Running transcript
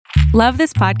Love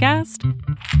this podcast?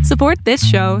 Support this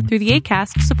show through the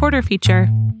Acast supporter feature.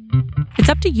 It's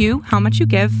up to you how much you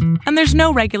give, and there's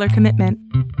no regular commitment.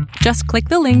 Just click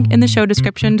the link in the show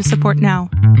description to support now.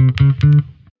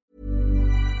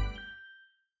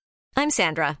 I'm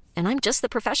Sandra, and I'm just the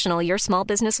professional your small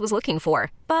business was looking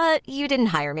for. But you didn't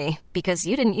hire me because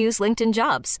you didn't use LinkedIn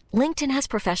Jobs. LinkedIn has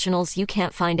professionals you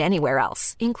can't find anywhere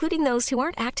else, including those who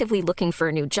aren't actively looking for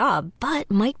a new job, but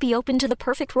might be open to the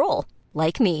perfect role,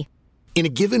 like me. In a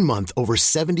given month, over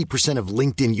 70% of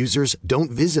LinkedIn users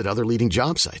don't visit other leading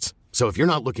job sites. So if you're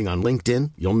not looking on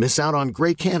LinkedIn, you'll miss out on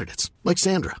great candidates like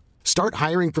Sandra. Start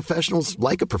hiring professionals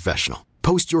like a professional.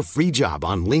 Post your free job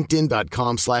on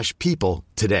linkedin.com/people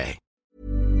today.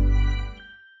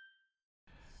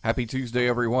 Happy Tuesday,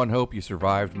 everyone. Hope you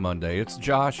survived Monday. It's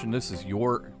Josh, and this is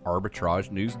your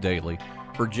Arbitrage News Daily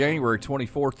for January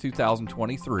 24th,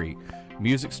 2023.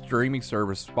 Music streaming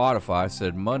service Spotify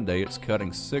said Monday it's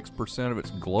cutting 6% of its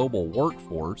global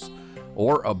workforce,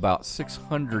 or about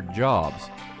 600 jobs,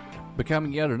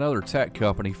 becoming yet another tech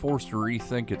company forced to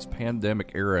rethink its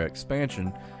pandemic-era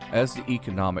expansion as the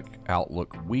economic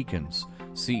outlook weakens.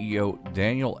 CEO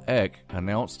Daniel Ek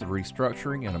announced the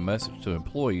restructuring in a message to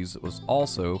employees that was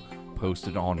also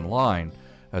posted online.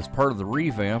 As part of the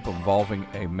revamp involving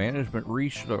a management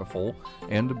reshuffle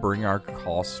and to bring our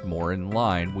costs more in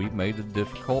line, we've made the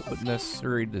difficult but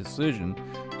necessary decision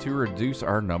to reduce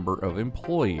our number of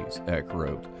employees, Ek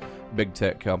wrote. Big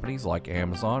tech companies like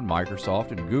Amazon,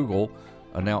 Microsoft, and Google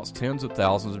announced tens of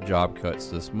thousands of job cuts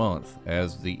this month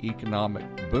as the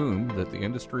economic boom that the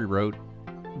industry rode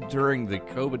during the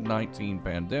COVID-19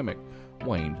 pandemic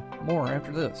waned. More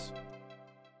after this.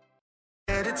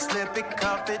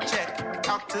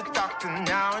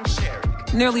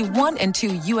 Nearly 1 in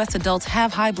 2 U.S. adults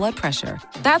have high blood pressure.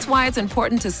 That's why it's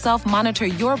important to self-monitor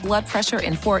your blood pressure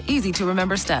in 4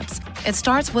 easy-to-remember steps. It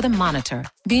starts with a monitor.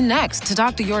 Be next to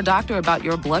talk to your doctor about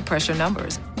your blood pressure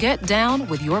numbers. Get down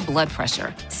with your blood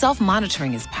pressure.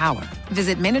 Self-monitoring is power.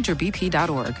 Visit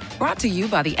managerbp.org. Brought to you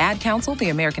by the Ad Council, the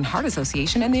American Heart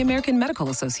Association, and the American Medical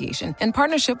Association, in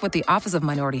partnership with the Office of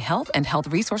Minority Health and Health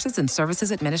Resources and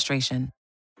Services Administration.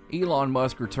 Elon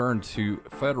Musk returned to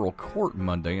federal court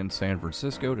Monday in San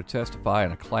Francisco to testify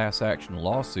in a class action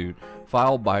lawsuit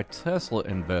filed by Tesla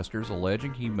investors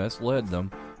alleging he misled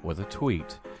them with a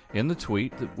tweet. In the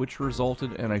tweet, which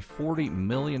resulted in a $40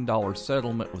 million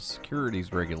settlement with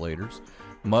securities regulators,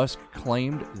 Musk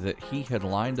claimed that he had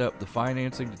lined up the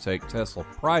financing to take Tesla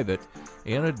private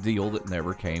in a deal that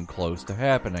never came close to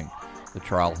happening. The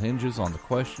trial hinges on the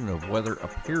question of whether a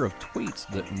pair of tweets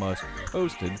that Musk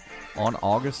posted on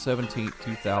August 17,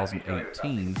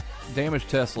 2018, damaged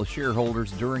Tesla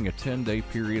shareholders during a 10-day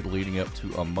period leading up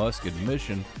to a Musk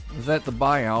admission that the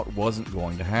buyout wasn't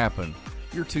going to happen.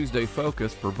 Your Tuesday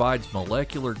Focus provides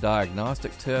molecular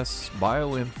diagnostic tests,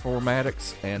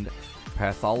 bioinformatics, and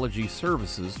pathology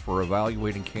services for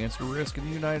evaluating cancer risk in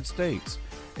the United States.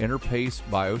 Interpace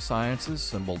Biosciences,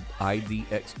 symbol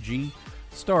IDXG,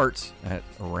 starts at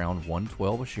around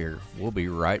 $112 a share. We'll be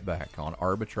right back on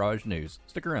Arbitrage News.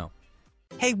 Stick around.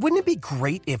 Hey, wouldn't it be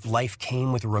great if life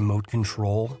came with a remote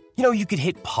control? You know, you could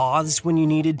hit pause when you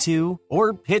needed to,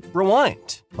 or hit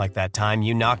rewind, like that time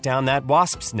you knocked down that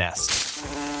wasp's nest.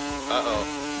 Uh-oh.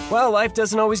 Well, life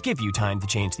doesn't always give you time to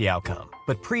change the outcome,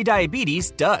 but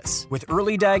prediabetes does. With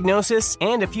early diagnosis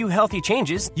and a few healthy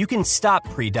changes, you can stop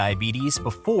prediabetes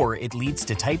before it leads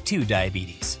to type 2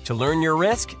 diabetes. To learn your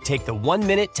risk, take the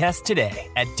 1-minute test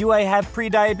today at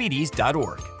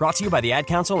doihaveprediabetes.org. Brought to you by the Ad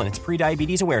Council and its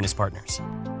prediabetes awareness partners.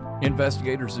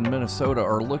 Investigators in Minnesota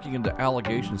are looking into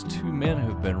allegations 2 men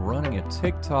have been running a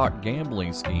TikTok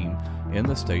gambling scheme in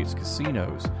the state's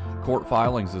casinos. Court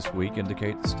filings this week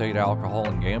indicate the State Alcohol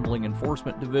and Gambling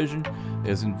Enforcement Division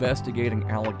is investigating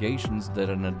allegations that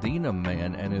an Adena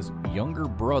man and his younger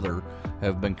brother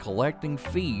have been collecting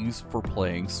fees for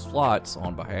playing slots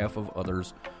on behalf of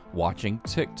others watching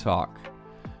TikTok.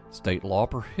 State law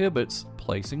prohibits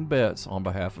placing bets on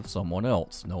behalf of someone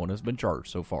else. No one has been charged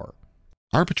so far.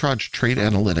 Arbitrage Trade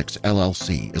Analytics,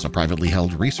 LLC is a privately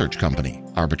held research company.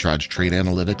 Arbitrage Trade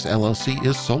Analytics, LLC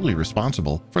is solely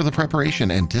responsible for the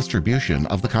preparation and distribution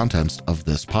of the contents of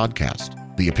this podcast.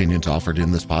 The opinions offered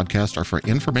in this podcast are for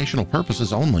informational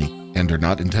purposes only and are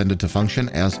not intended to function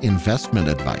as investment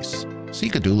advice.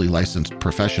 Seek a duly licensed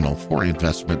professional for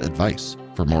investment advice.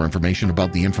 For more information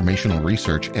about the informational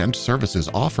research and services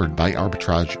offered by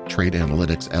Arbitrage Trade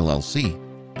Analytics, LLC,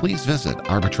 please visit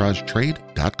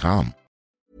arbitragetrade.com.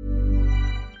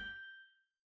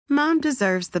 Mom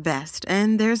deserves the best,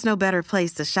 and there's no better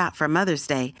place to shop for Mother's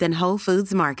Day than Whole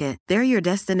Foods Market. They're your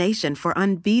destination for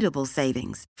unbeatable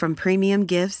savings, from premium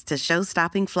gifts to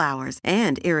show-stopping flowers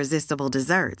and irresistible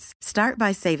desserts. Start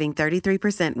by saving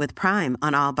 33% with Prime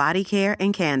on all body care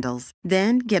and candles.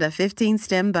 Then get a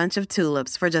 15-stem bunch of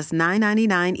tulips for just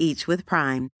 $9.99 each with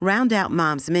Prime. Round out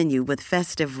Mom's menu with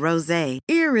festive rosé,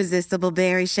 irresistible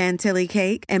berry chantilly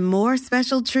cake, and more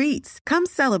special treats. Come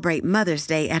celebrate Mother's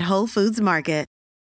Day at Whole Foods Market.